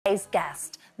Today's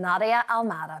guest, Nadia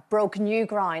Almada, broke new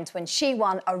ground when she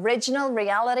won original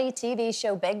reality TV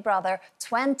show Big Brother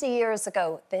 20 years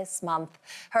ago this month.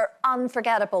 Her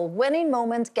unforgettable winning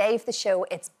moment gave the show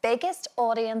its biggest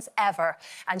audience ever,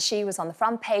 and she was on the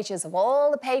front pages of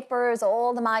all the papers,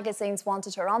 all the magazines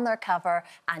wanted her on their cover,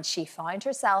 and she found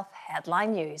herself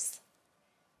headline news.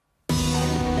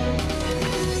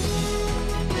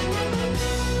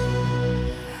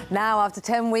 Now, after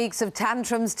 10 weeks of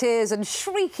tantrums, tears and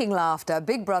shrieking laughter,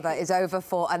 Big Brother is over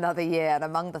for another year. And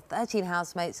among the 13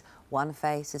 housemates, one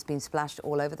face has been splashed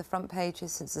all over the front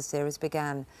pages since the series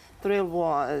began. The thrill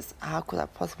was, how could I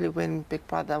possibly win Big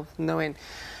Brother knowing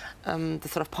the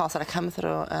sort of path that I come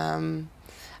through.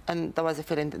 And there was a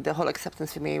feeling that the whole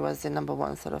acceptance for me was the number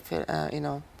one sort of,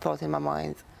 thought in my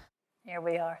mind. Here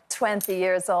we are, 20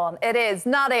 years on. It is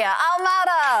Nadia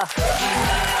Almada!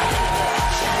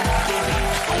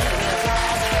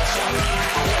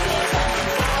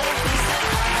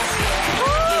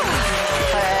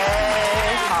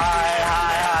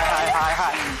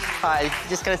 Hi,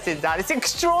 just gonna sit down. It's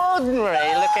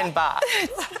extraordinary looking back.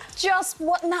 Just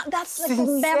what? That's like the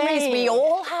insane. memories we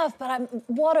all have. But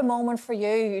what a moment for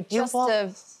you, just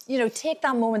to take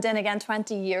that moment in again,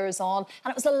 20 years on,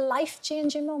 and it was a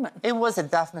life-changing moment. It was a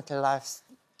definitely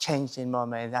life-changing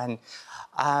moment, and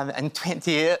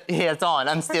 20 years on,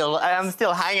 I'm still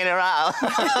hanging around.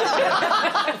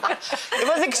 It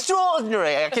was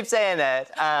extraordinary. I keep saying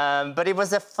it, but it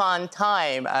was a fun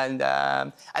time, and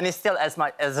it's still as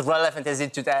relevant as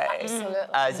it today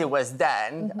as it was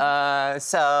then.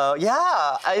 So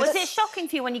yeah. Was it shocking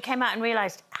for you when you came out and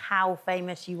realised how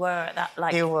famous you were at that?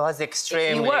 Like, it was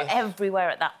extremely. You were everywhere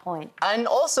at that point. And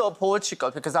also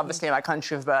Portugal, because obviously my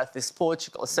country of birth is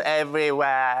Portugal, so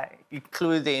everywhere,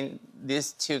 including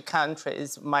these two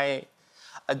countries, my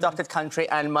adopted country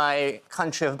and my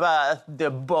country of birth, they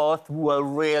both were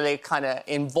really kind of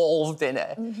involved in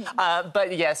it.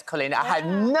 But yes, Colleen, I had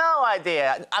no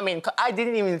idea. I mean, I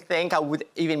didn't even think I would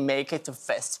even make it to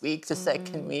first week, to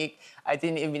second week. I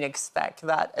didn't even expect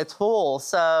that at all.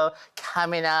 So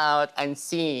coming out and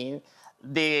seeing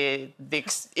the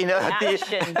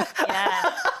reaction.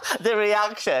 The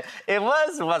reaction. It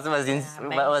was amazing.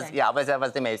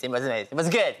 It was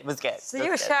good. It was good. So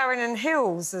you were showering in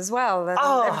heels as well and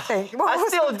everything. I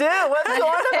still do. What's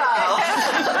going about?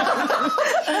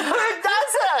 Who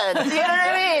doesn't? You know what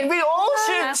I mean? We all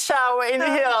should shower in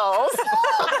heels.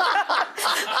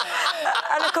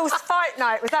 And of course, fight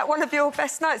night, was that one of your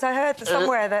best nights? I heard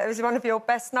somewhere that it was one of your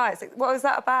best nights. What was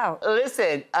that about?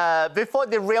 Listen, before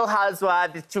the Real Housewives,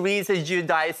 Teresa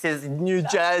Giudice's New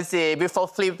Jersey, before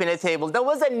flipping a table, there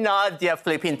was a Nadia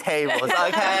flipping tables,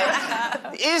 OK?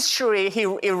 History, he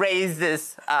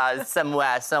erases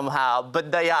somewhere, somehow.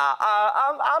 But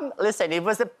listen, it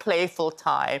was a playful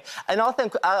time. And I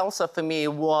think also for me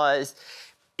was,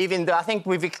 even though I think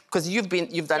because you've done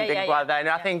Big Brother, and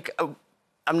I think...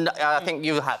 I think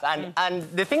you have. And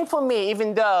the thing for me,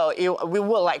 even though we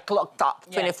were like locked up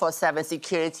 24/7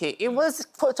 security, it was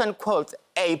quote-unquote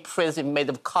a prison made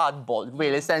of cardboard,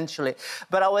 really, essentially.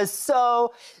 But I was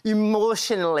so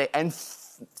emotionally and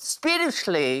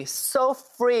spiritually so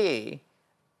free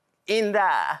in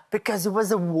there because it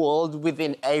was a world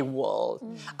within a world.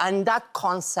 And that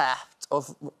concept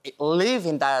of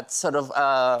living that sort of...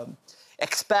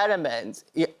 experiment.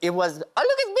 It was. Oh,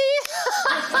 look at me!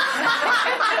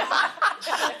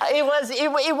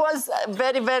 It was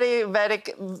very, very, very.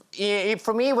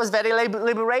 For me, it was very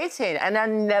liberating, and I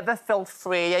never felt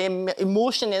free,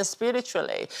 emotionally and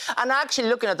spiritually. And actually,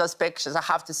 looking at those pictures, I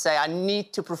have to say I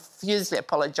need to profusely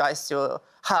apologise to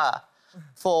her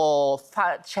for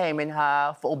fat-shaming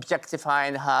her, for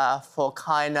objectifying her, for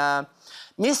kind of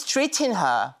mistreating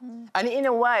her. And in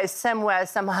a way, somewhere,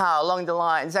 somehow, along the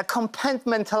lines, I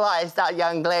compartmentalised that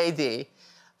young lady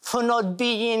for not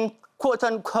being,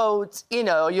 quote-unquote,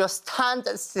 your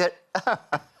standards.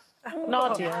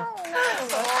 Nadia.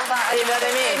 You know what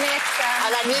I mean?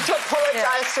 And I need to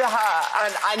apologise to her.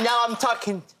 And I know I'm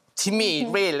talking to me,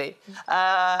 really.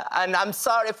 And I'm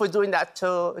sorry for doing that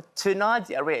to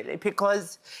Nadia, really,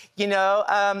 because,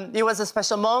 it was a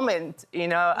special moment,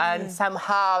 and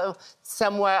somehow,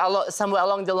 somewhere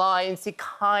along the lines,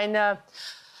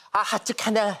 I had to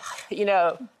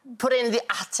put her in the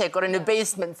attic or in the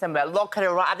basement somewhere, lock her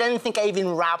around. I don't think I even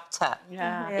wrapped her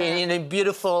in a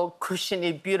beautiful,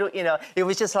 cushiony, it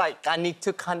was just like, I need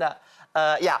to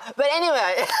But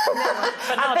anyway,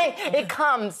 I think it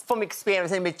comes from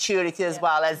experience and maturity as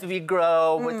well as we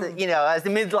grow, with, as a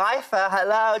midlifer,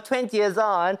 20 years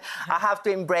on, I have to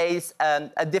embrace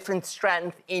a different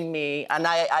strength in me, and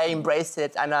I embrace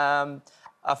it, and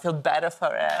I feel better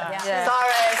for it.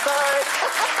 Sorry.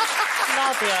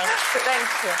 Nadia, Thank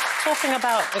you. talking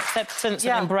about acceptance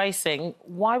and embracing,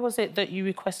 why was it that you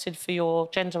requested for your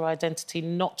gender identity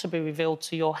not to be revealed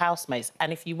to your housemates?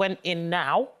 And if you went in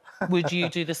now, would you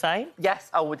do the same? Yes,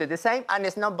 I would do the same, and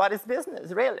it's nobody's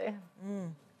business, really.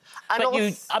 And but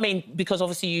you, I mean, because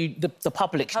obviously the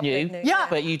public knew,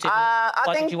 but you didn't.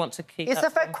 Why did you want to keep It's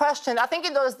that a fair from? question. I think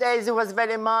in those days it was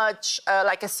very much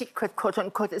like a secret,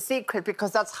 quote-unquote, a secret,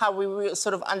 because that's how we were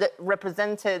sort of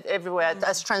underrepresented everywhere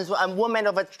as women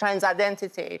of a trans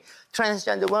identity,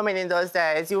 transgender women in those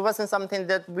days. It wasn't something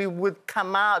that we would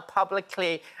come out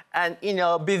publicly and, you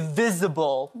know, be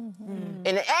visible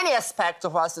in any aspect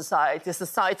of our society,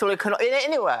 societal, economic,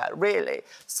 anywhere, really.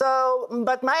 So,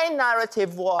 but my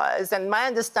narrative was, and my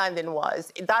understanding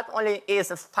was, that only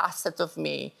is a facet of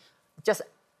me, just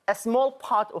a small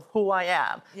part of who I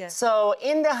am. Yeah. So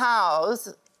in the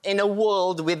house, in a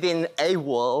world within a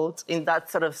world, in that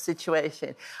sort of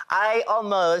situation, I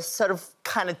almost sort of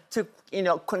kind of took, you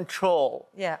know, control.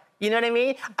 Yeah. You know what I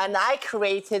mean? And I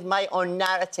created my own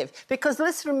narrative. Because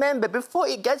let's remember, before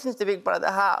you get into the Big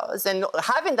Brother house and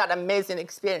having that amazing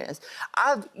experience,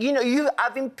 I've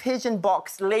been pigeon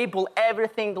boxed, labeled every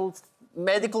single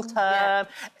medical term,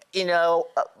 you know,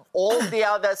 all the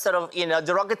other sort of, you know,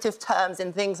 derogative terms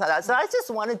and things like that. So I just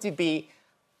wanted to be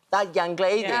that young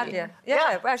lady.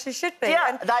 Yeah, well, she should be.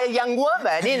 Yeah, that young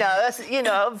woman, you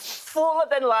know, fuller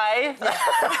than life.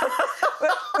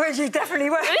 Which you definitely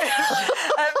were.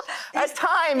 At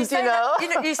times, you know.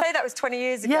 You say that was 20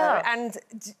 years ago, and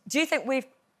do you think we've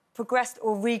progressed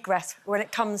or regressed when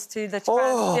it comes to the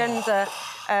transgender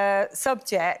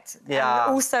subject? Yeah.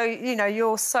 And also, you know,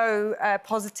 you're so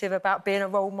positive about being a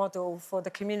role model for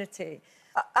the community.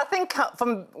 I think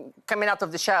from coming out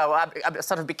of the show, I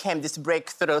sort of became this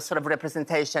breakthrough sort of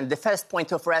representation, the first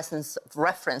point of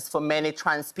reference for many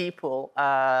trans people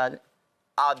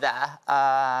out there.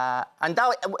 And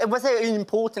it was an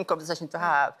important conversation to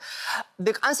have.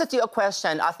 The answer to your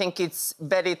question, I think it's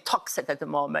very toxic at the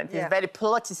moment. It's very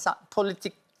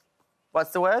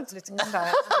what's the word? Political,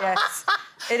 yes,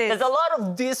 it is. There's a lot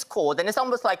of discord, and it's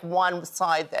almost like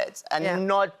one-sided and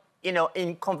not, you know,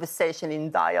 in conversation,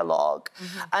 in dialogue.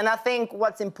 And I think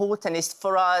what's important is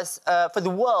for us, for the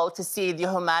world to see the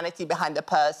humanity behind the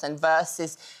person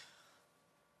versus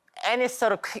any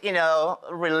sort of, you know,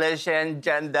 religion,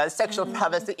 gender, sexual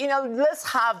preference. You know, let's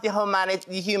have the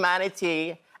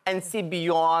humanity and see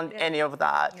beyond any of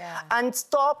that. And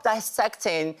stop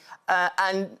dissecting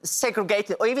and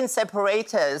segregating or even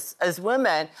separate us as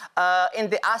women in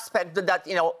the aspect that,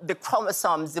 you know, the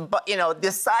chromosomes,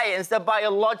 the science, the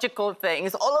biological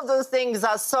things, all of those things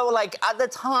are so, like, at the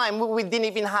time, we didn't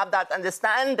even have that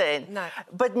understanding. No.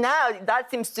 But now that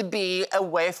seems to be a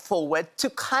way forward to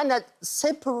kind of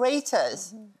separate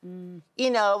us,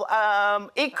 you know,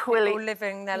 equally. For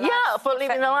living their life. Yeah, for living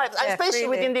their life, especially freely.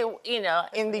 within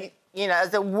the,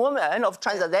 as a woman of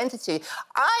trans identity,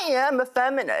 I am a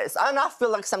feminist. And I feel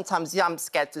like sometimes I'm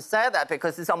scared to say that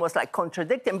because it's almost like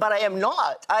contradicting, but I am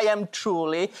not. I am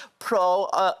truly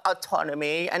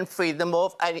pro-autonomy and freedom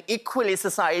of and equally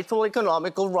societal,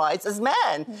 economical rights as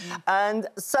men. And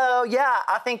so, yeah,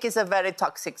 I think it's a very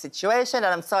toxic situation,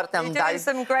 and I'm certain... You're doing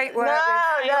some great work.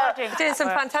 You're doing some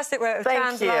fantastic work with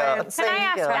trans lives. Can I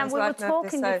ask, we were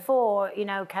talking before, you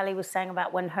know, Kelly was saying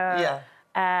about when her...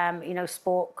 you know,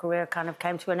 sport career kind of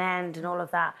came to an end and all of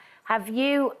that. Have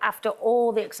you, after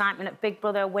all the excitement at Big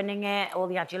Brother, winning it, all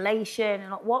the adulation,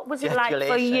 and what was it like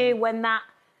for you when that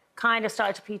kind of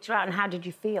started to peter out, and how did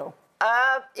you feel?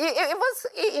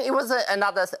 It was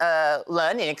another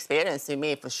learning experience to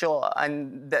me, for sure,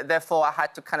 and therefore I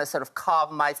had to kind of sort of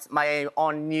carve my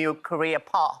own new career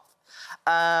path.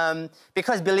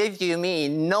 Because believe you me,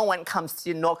 no one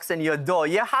knocks on your door.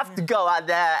 You have to go out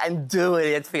there and do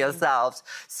it for yourselves.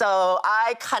 So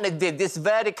I kind of did this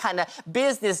very kind of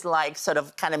business-like sort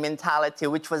of kind of mentality,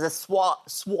 which was a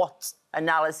SWOT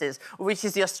analysis, which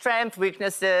is your strengths,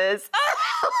 weaknesses.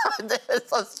 That's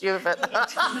so stupid.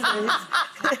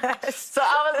 So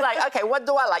I was like, okay, what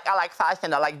do I like? I like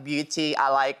fashion, I like beauty, I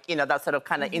like, you know, that sort of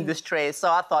kind of industry. So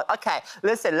I thought, okay,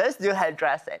 listen, let's do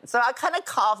hairdressing. So I kind of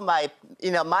carved my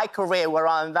career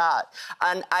around that.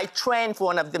 And I trained for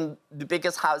one of the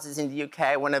biggest houses in the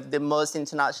UK, one of the most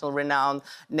international renowned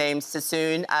names,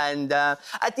 Sassoon. And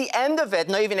at the end of it,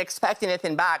 not even expecting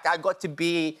anything back, I got to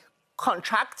be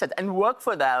contracted and work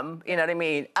for them, you know what I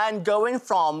mean? And going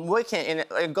from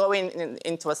going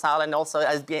into a salon also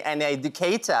as being an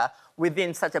educator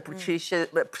within such a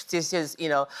prestigious, you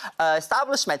know,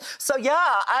 establishment. So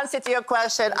yeah, answer to your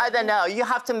question, I don't know. You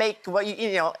have to make what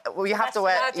you have to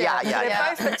wear. Yeah.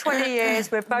 We're both at 20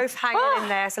 years. We're both hanging in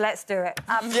there, so let's do it.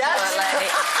 Absolutely.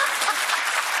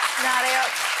 Nadia,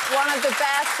 one of the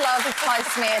best loved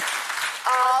housemates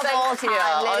of all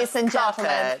time, ladies and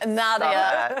gentlemen.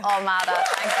 Nadia Almada,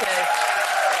 thank you.